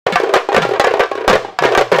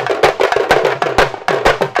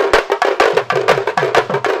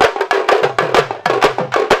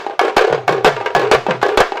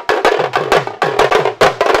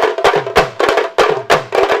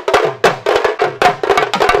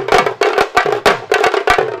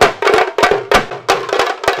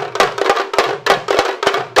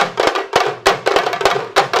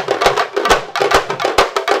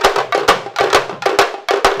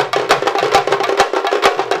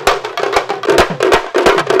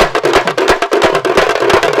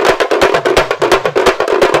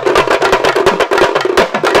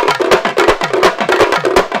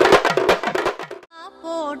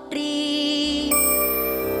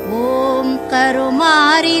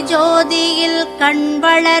கருமாரி ஜோதியில் கண்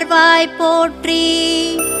வளர்வாய் போற்றி.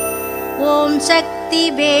 ஓம் சக்தி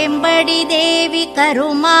வேம்படி தேவி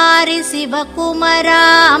கருமாரி சிவகுமரா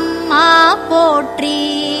அம்மா போற்றி.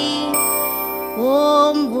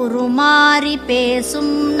 ஓம் உருமாறி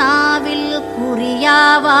பேசும் நாவில்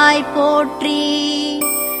குறியாவாய் போற்றி.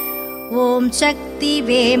 ஓம் சக்தி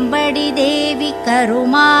வேம்படி தேவி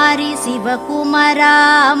கருமாரி சிவகுமரா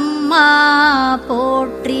அம்மா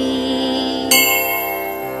போற்றி.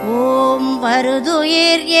 ஓம்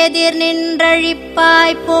வருதுயிர் எதிர்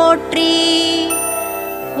நின்றழிப்பாய் போற்றி.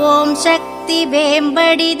 ஓம் சக்தி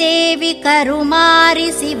வேம்படி தேவி கருமாரி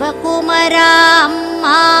சிவகுமரா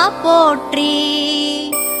அம்மா போற்றி.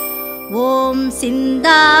 ஓம்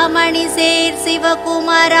சிந்தாமணி சேர்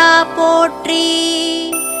சிவகுமரா போற்றி.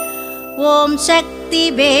 ஓம் சக்தி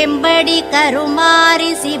வேம்படி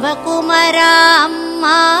கருமாரி சிவகுமரா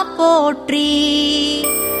அம்மா போற்றி.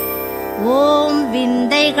 ஓம்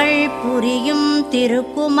விந்தைகள் புரியும்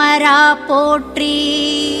திருக்குமரா போற்றி.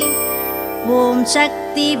 ஓம்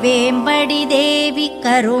சக்தி வேம்படி தேவி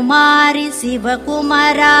கருமாரி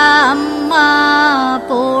சிவகுமரா அம்மா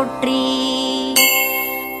போற்றி.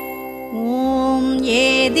 ஓம்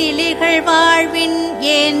ஏதிலிகள் வாழ்வின்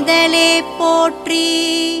ஏந்தலே போற்றி.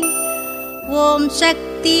 ஓம்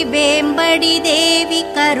சக்தி வேம்படி தேவி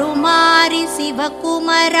கருமாரி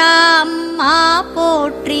சிவகுமரா அம்மா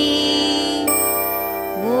போற்றி.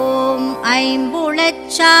 ஓம்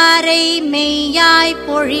ஐம்புலச்சாரை மெய்யாய்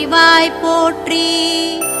பொழிவாய் போற்றி.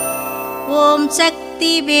 ஓம்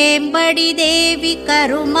சக்தி வேம்படி தேவி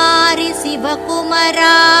கருமாரி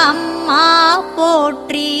சிவகுமரா அம்மா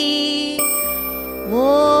போற்றி.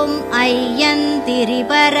 ஓம்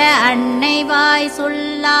ஐயந்திரிபர அன்னைவாய்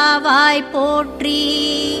சொல்லாவாய் போற்றி.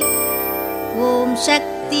 ஓம்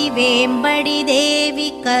சக்தி வேம்படி தேவி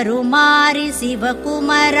கருமாரி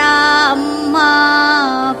சிவகுமரா அம்மா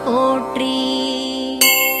போற்றி.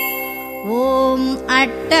 ஓம்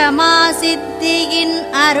அட்டமா சித்தியின்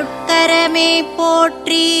அருட்கரமே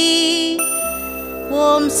போற்றி.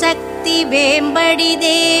 ஓம் சக்தி வேம்படி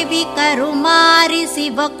தேவி கருமாரி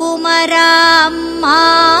சிவகுமரா அம்மா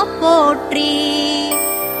போற்றி.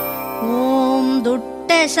 ஓம் துட்ட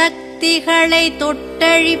சக்திகளை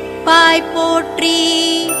தொட்டழிப்பாய் போற்றி.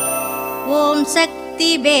 ஓம் சக்தி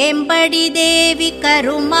வேம்படி தேவி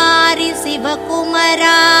கருமாரி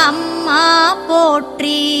சிவகுமரா அம்மா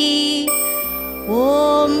போற்றி.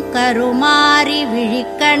 ஓம் கருமாரி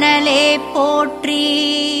விழிக்கணலே போற்றி.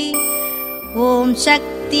 ஓம்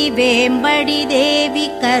சக்தி வேம்படி தேவி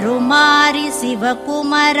கருமாரி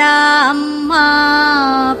சிவகுமரா அம்மா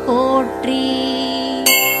போற்றி.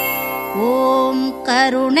 ஓம்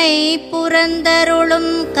கருணை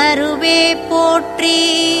புரந்தருளும் கருவே போற்றி.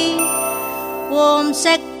 ஓம்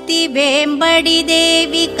சக்தி வேம்படி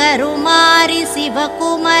தேவி கருமாரி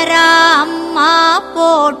சிவகுமரா அம்மா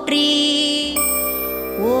போற்றி.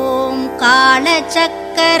 ஓம்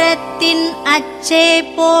காலச்சக்கரத்தின் அச்சே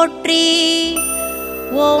போற்றி.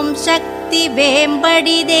 ஓம் சக்தி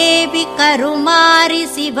வேம்படி தேவி கருமாரி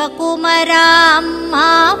சிவகுமரா அம்மா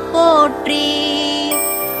போற்றி.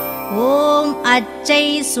 ஓம் அச்சை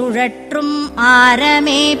சுழற்றும்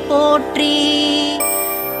ஆரமே போற்றி.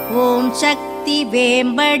 ஓம் சக்தி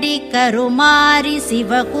வேம்படி கருமாரி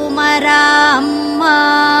சிவகுமரா அம்மா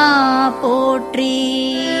போற்றி.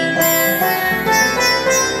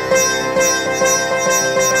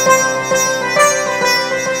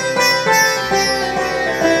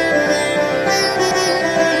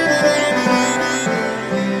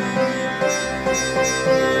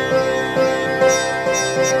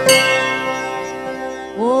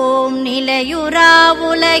 ஓம் நிலையுறா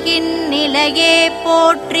உலகின் நிலையே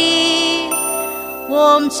போற்றி.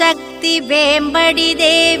 ஓம் சக்தி வேம்படி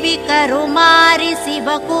தேவி கருமாரி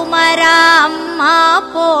சிவகுமரா அம்மா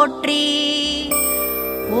போற்றி.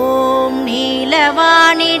 ஓம்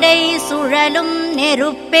நீலவானிடை சுழலும்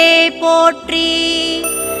நெருப்பே போற்றி.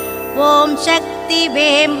 ஓம் சக்தி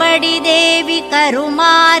வேம்படி தேவி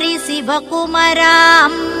கருமாரி சிவகுமரா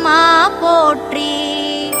அம்மா போற்றி.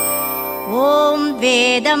 ஓம்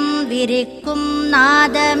வேதம் விரிக்கும்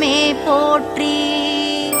நாதமே போற்றி.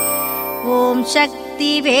 ஓம்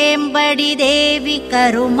சக்தி வேம்படி தேவி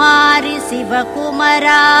கருமாரி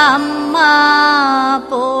சிவகுமரா அம்மா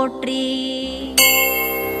போற்றி.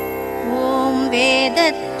 ஓம்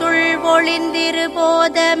வேதத்துள்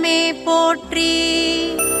ஒளிந்திருபோதமே போற்றி.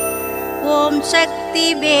 ஓம் சக்தி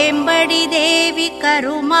வேம்படி தேவி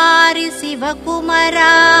கருமாரி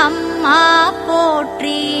சிவகுமரா அம்மா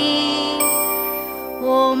போற்றி.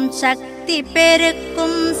 ஓம் சக்தி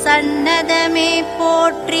பெருக்கும் சன்னதமே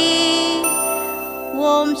போற்றி.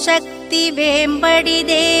 ஓம் சக்தி சக்தி வேம்படி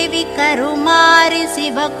தேவி கருமாரி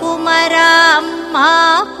சிவகுமரா அம்மா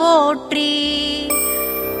போற்றி.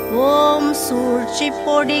 ஓம் சூழ்ச்சி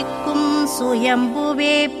பொடிக்கும்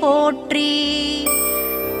சுயம்புவே போற்றி.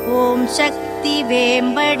 ஓம் சக்தி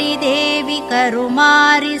வேம்படி தேவி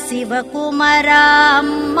கருமாரி சிவகுமரா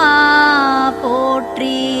அம்மா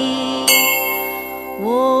போற்றி.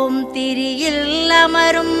 ஓம் திரியில்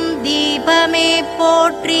அமரும் தீபமே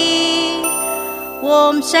போற்றி.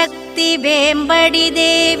 ஓம் சக்தி வேம்படி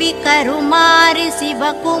தேவி கருமாரி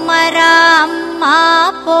சிவகுமரா அம்மா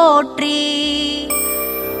போற்றி.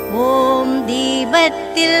 ஓம்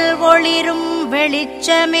தீபத்தில் ஒளிரும்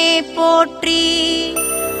வெளிச்சமே போற்றி.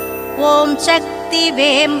 ஓம் சக்தி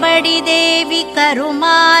வேம்படி தேவி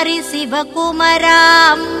கருமாரி சிவகுமரா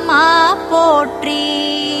அம்மா போற்றி.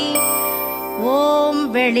 ஓம்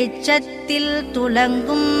வெளிச்சத்தில்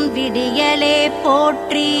துலங்கும் விடியலே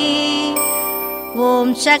போற்றி. ஓம்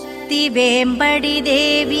சக்தி வேம்படி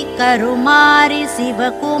தேவி கருமாரி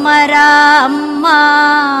சிவகுமரா அம்மா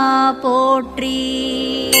போற்றி.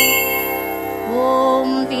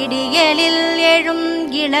 ஓம் விடியலில் எழும்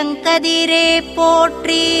இளங்கதிரே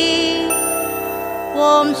போற்றி.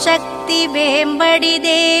 ஓம் சக்தி வேம்படி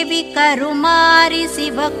தேவி கருமாரி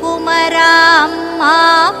சிவகுமரா அம்மா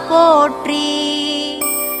போற்றி.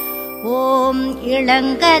 ஓம்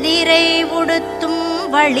இளங்கதிரை உடுத்தும்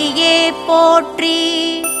வழியே போற்றி.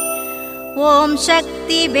 ஓம்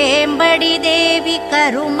சக்தி வேம்படி தேவி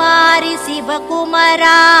கருமாரி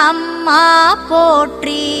சிவகுமரா அம்மா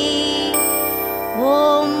போற்றி.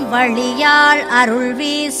 ஓம் வழியாள் அருள்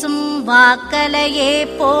வீசும் வாக்கலையே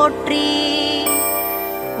போற்றி.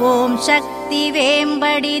 ஓம் சக்தி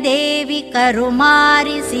வேம்படி தேவி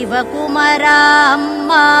கருமாரி சிவகுமரா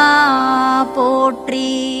அம்மா போற்றி.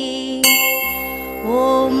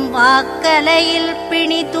 ஓம் வாக்கலையில்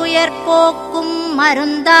பிணி துயர் போக்கும்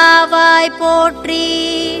மருந்தாவாய் போற்றி.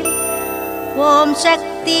 ஓம்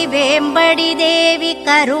சக்தி வேம்படி தேவி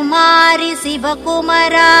கருமாரி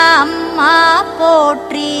சிவகுமரா அம்மா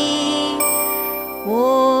போற்றி.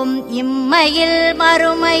 ஓம் இம்மையில்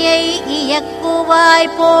மறுமையை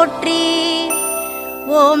இயக்குவாய் போற்றி.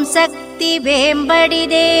 ஓம் சக்தி வேம்படி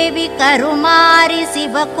தேவி கருமாரி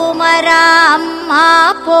சிவகுமரா அம்மா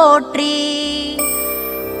போற்றி.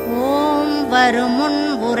 ஓம் வருமுன்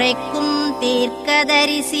உரைக்கும்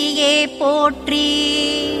தீர்க்கதரிசியே போற்றி.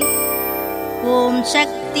 ஓம்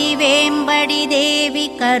சக்தி வேம்படி தேவி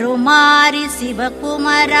கருமாரி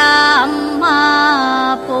சிவகுமரா அம்மா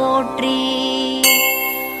போற்றி.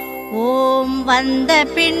 ஓம் வந்த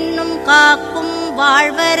பின்னும் காக்கும்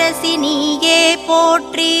வாழ்வரசி நீயே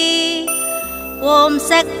போற்றி. ஓம்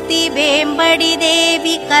சக்தி வேம்படி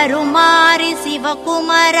தேவி கருமாரி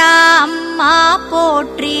சிவகுமரா அம்மா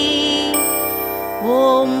போற்றி.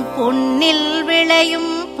 ஓம் பொன்னில்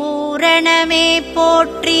விளையும் பூரணமே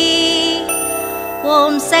போற்றி.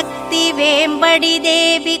 ஓம் சக்தி வேம்படி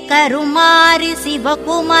தேவி கருமாரி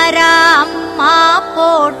சிவகுமரா அம்மா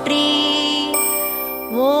போற்றி.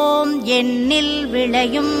 ஓம் எண்ணில்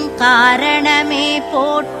விளையும் காரணமே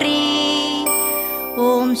போற்றி.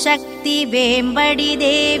 ஓம் சக்தி வேம்படி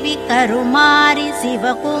தேவி கருமாரி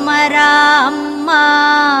சிவகுமரா அம்மா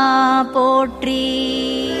போற்றி.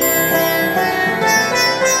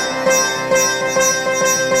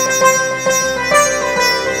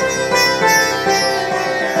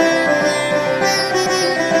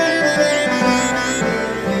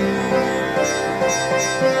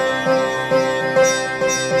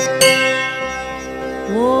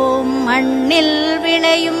 மண்ணில்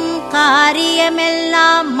விளையும்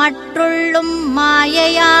காரியமெல்லாம் மற்றுள்ளும்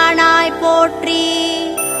மாயையானாய் போற்றி.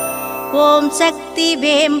 ஓம் சக்தி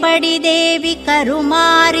வேம்படி தேவி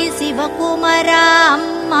கருமாரி சிவகுமரா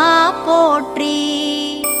அம்மா போற்றி.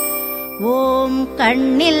 ஓம்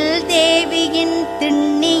கண்ணில் தேவியின்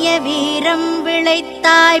திண்ணிய வீரம்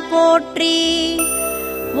விளைத்தாய் போற்றி.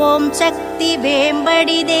 ஓம் சக்தி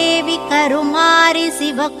வேம்படி தேவி கருமாரி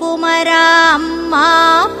சிவகுமரா அம்மா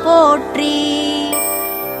போற்றி.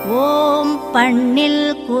 ஓம் பண்ணில்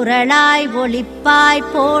குரலாய் ஒலிப்பாய்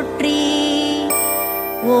போற்றி.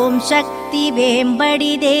 ஓம் சக்தி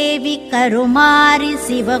வேம்படி தேவி கருமாரி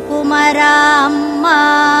சிவகுமரா அம்மா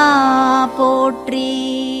போற்றி.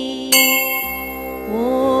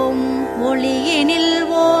 ஓம் ஒளியினில்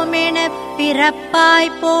ஓமெனப்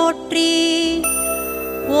பிறப்பாய் போற்றி.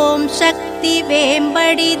 ஓம் சக்தி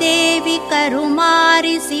வேம்படி தேவி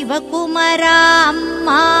கருமாரி சிவகுமரா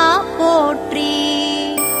அம்மா போற்றி.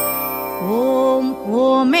 ஓம்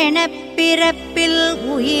ஓமெனப் பிறப்பில்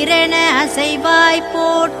உயிரென அசைவாய்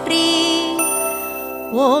போற்றி.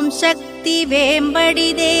 ஓம் சக்தி வேம்படி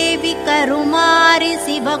தேவி கருமாரி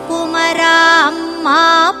சிவகுமரா அம்மா அம்மா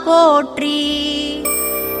போற்றி.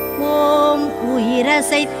 ஓம்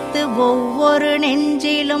உயிரசைத்து ஒவ்வொரு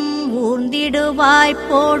நெஞ்சிலும் ஊர்ந்திடுவாய்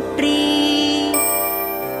போற்றி.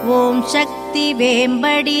 ஓம் சக்தி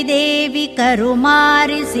வேம்படி தேவி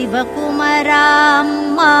கருமாரி சிவகுமரா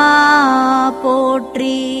அம்மா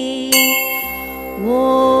போற்றி.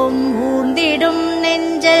 ஓம் ஊர்ந்திடும்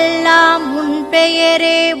நெஞ்செல்லாம் உன்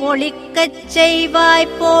பெயரே ஒலிக்கச்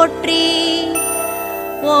செய்வாய் போற்றி.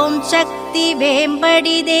 ஓம் சக்தி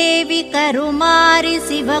வேம்படி தேவி கருமாரி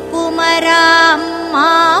சிவகுமரா அம்மா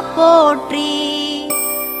போற்றி.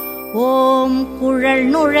 ஓம் குழல்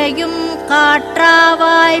நுழையும்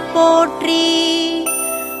காற்றாவாய் போற்றி.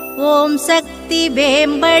 ஓம் சக்தி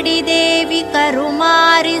வேம்படி தேவி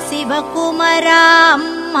கருமாரி சிவகுமரா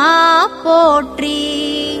அம்மா போற்றி.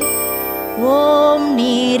 ஓம்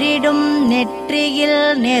நீரிடும் நெற்றியில்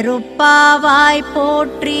நெருப்பாவாய்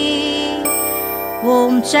போற்றி.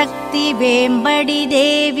 ஓம் சக்தி வேம்படி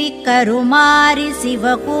தேவி கருமாரி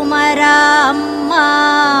சிவகுமரா அம்மா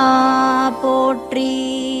போற்றி.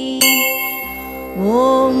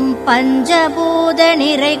 ஓம் பஞ்சபூத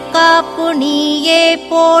நிறைக்காப்பு நீயே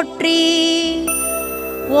போற்றி.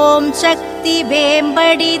 ஓம் சக்தி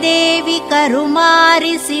வேம்படி தேவி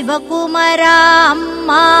கருமாரி சிவகுமரா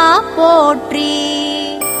அம்மா போற்றி.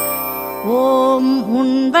 ஓம்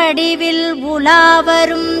உன் வடிவில்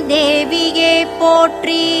உலாவரும் தேவியே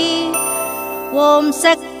போற்றி. ஓம்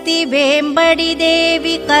சக்தி வேம்படி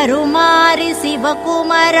தேவி கருமாரி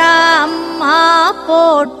சிவகுமரா அம்மா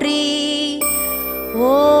போற்றி.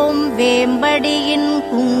 ஓம் வேம்படியின்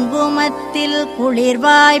குங்குமத்தில்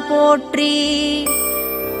குளிர்வாய் போற்றி.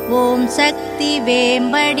 ஓம் சக்தி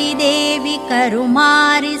வேம்படி தேவி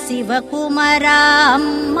கருமாரி சிவகுமரா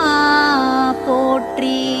அம்மா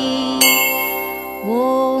போற்றி.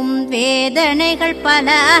 ஓம் வேதனைகள் பல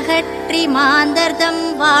அகற்றி மாந்தர்தம்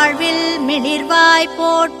வாழ்வில் மிளிர்வாய்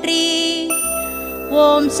போற்றி.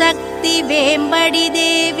 ஓம் சக்தி வேம்படி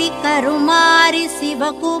தேவி கருமாரி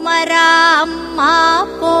சிவகுமரா அம்மா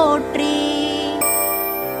போற்றி.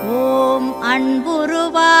 ஓம்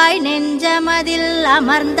அன்புருவாய் நெஞ்சமதில்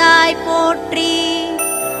அமர்ந்தாய் போற்றி.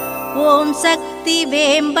 ஓம் சக்தி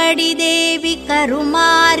வேம்படி தேவி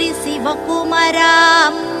கருமாரி சிவகுமரா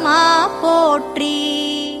அம்மா போற்றி.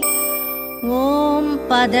 ஓம்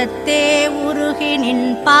பதத்தே உருகி நின்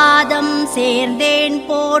பாதம் சேர்ந்தேன்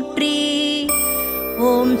போற்றி.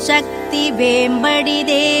 ஓம் சக்தி வேம்படி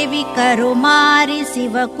தேவி கருமாரி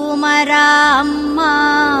சிவகுமரா அம்மா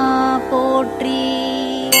போற்றி.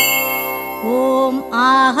 ஓம்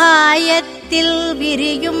ஆகாயத்தில்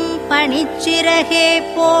விரியும் பனிச்சிறகே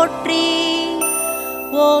போற்றி.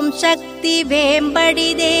 ஓம் சக்தி வேம்படி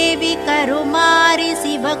தேவி கருமாரி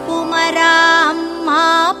சிவகுமரா அம்மா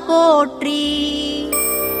போற்றி.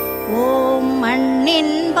 ஓம்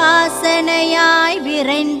மண்ணின் வாசனையாய்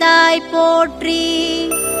விரைந்தாய் போற்றி.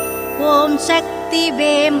 ஓம் சக்தி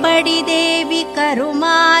வேம்படி தேவி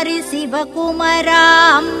கருமாரி சிவகுமரா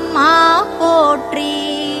அம்மா போற்றி.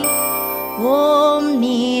 ஓம்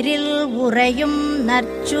நீரில் உறையும்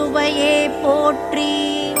நற்சுவையே போற்றி.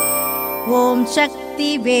 ஓம் சக்தி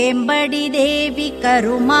வேம்படி தேவி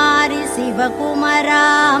கருமாரி சிவகுமரா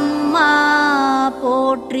அம்மா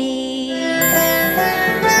போற்றி.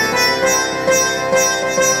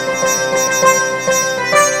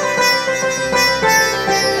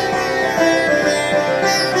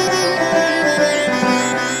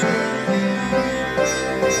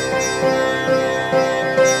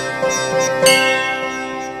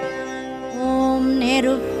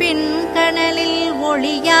 நெருப்பின் கனலில்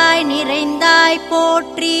ஒளியாய் நிறைந்தாய்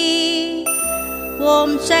போற்றி.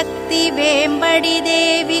 ஓம் சக்தி வேம்படி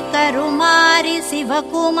தேவி கருமாரி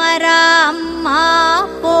சிவகுமரா அம்மா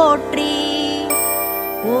போற்றி.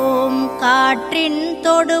 ஓம் காற்றின்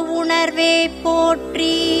தொடு உணர்வே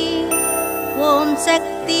போற்றி. ஓம்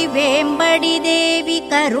சக்தி வேம்படி தேவி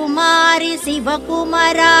கருமாரி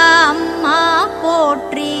சிவகுமரா அம்மா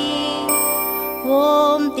போற்றி.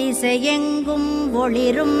 ஓம் திசையெங்கும்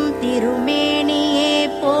ஒளிரும் திருமேனியே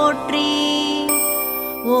போற்றி.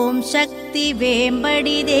 ஓம் சக்தி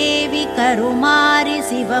வேம்படி தேவி கருமாரி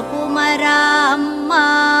சிவகுமரா அம்மா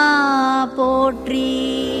போற்றி.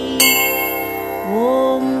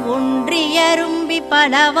 ஓம் ஒன்றியரும்பி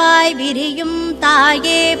பலவாய் விரியும்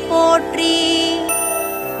தாயே போற்றி.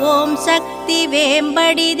 ஓம் சக்தி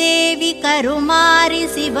வேம்படி தேவி கருமாரி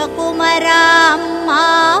சிவகுமரா அம்மா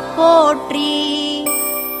போற்றி.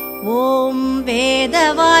 ஓம்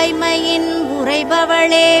வேதவாய்மையின்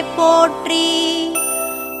உரைபவளே போற்றி.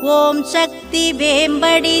 ஓம் சக்தி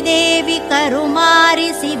வேம்படி தேவி கருமாரி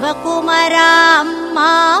சிவகுமரா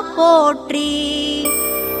அம்மா போற்றி.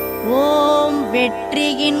 ஓம்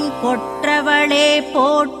வெற்றியின் கொற்றவளே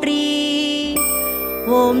போற்றி.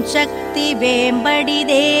 ஓம் சக்தி வேம்படி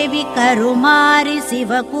தேவி கருமாரி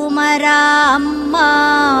சிவகுமரா அம்மா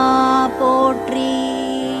போற்றி.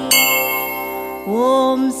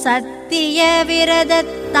 ஓம் சத்திய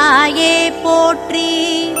விரதத்தாயே போற்றி.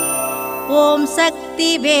 ஓம்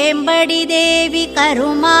சக்தி வேம்படி தேவி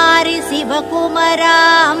கருமாரி சிவகுமரா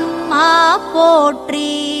அம்மா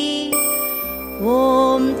போற்றி.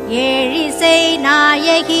 ஓம் ஏழிசை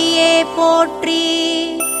நாயகியே போற்றி.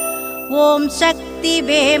 ஓம் சக்தி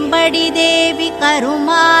வேம்படி தேவி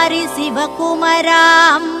கருமாரி சிவகுமரா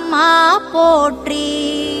அம்மா போற்றி.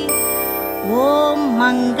 ஓம்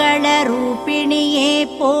மங்கள ரூபிணியே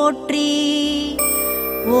போற்றி.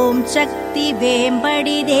 ஓம் சக்தி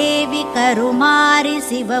வேம்படி தேவி கருமாரி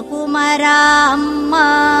சிவகுமரா அம்மா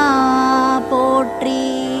போற்றி.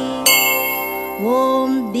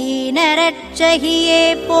 ஓம் தீனரட்சகியே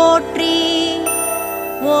போற்றி.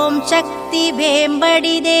 ஓம் சக்தி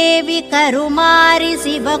வேம்படி தேவி கருமாரி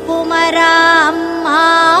சிவகுமரா அம்மா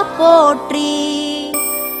போற்றி.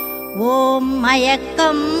 ஓம்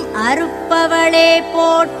மயக்கம் அறுப்பவளே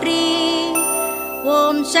போற்றி.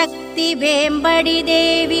 ஓம் சக்தி வேம்படி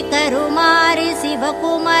தேவி கருமாரி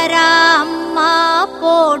சிவகுமரா அம்மா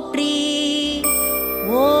போற்றி.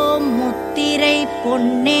 ஓம் முத்திரை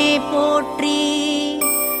பொன்னே போற்றி.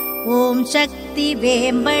 ஓம் சக்தி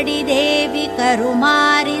வேம்படி தேவி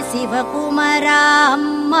கருமாரி சிவகுமரா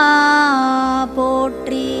அம்மா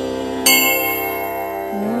போற்றி.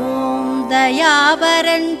 ஓம்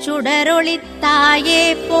தயாபரஞ்சுடரொளித்தாயே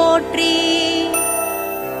போற்றி.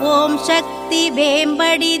 ஓம் சக்தி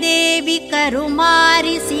வேம்படி தேவி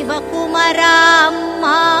கருமாரி சிவகுமரா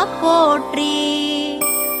அம்மா போற்றி.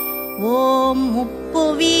 ஓம்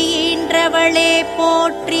முப்புவி ஈன்றவளே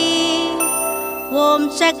போற்றி. ஓம்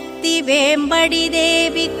சக்தி வேம்படி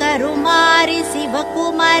தேவி கருமாரி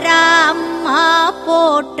சிவகுமரா அம்மா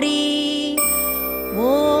போற்றி.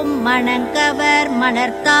 ஓம் மணங்கவர்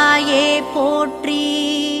மலர்த்தாயே போற்றி.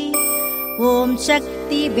 ஓம்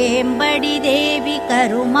சக்தி வேம்படி தேவி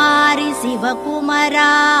கருமாரி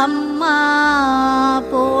சிவகுமரா அம்மா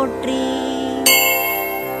போற்றி.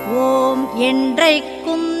 ஓம்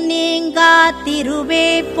என்றைக்கும் நீங்கா திருவே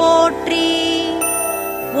போற்றி.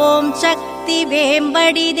 ஓம் சக்தி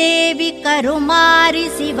வேம்படி தேவி கருமாரி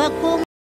சிவகுமரா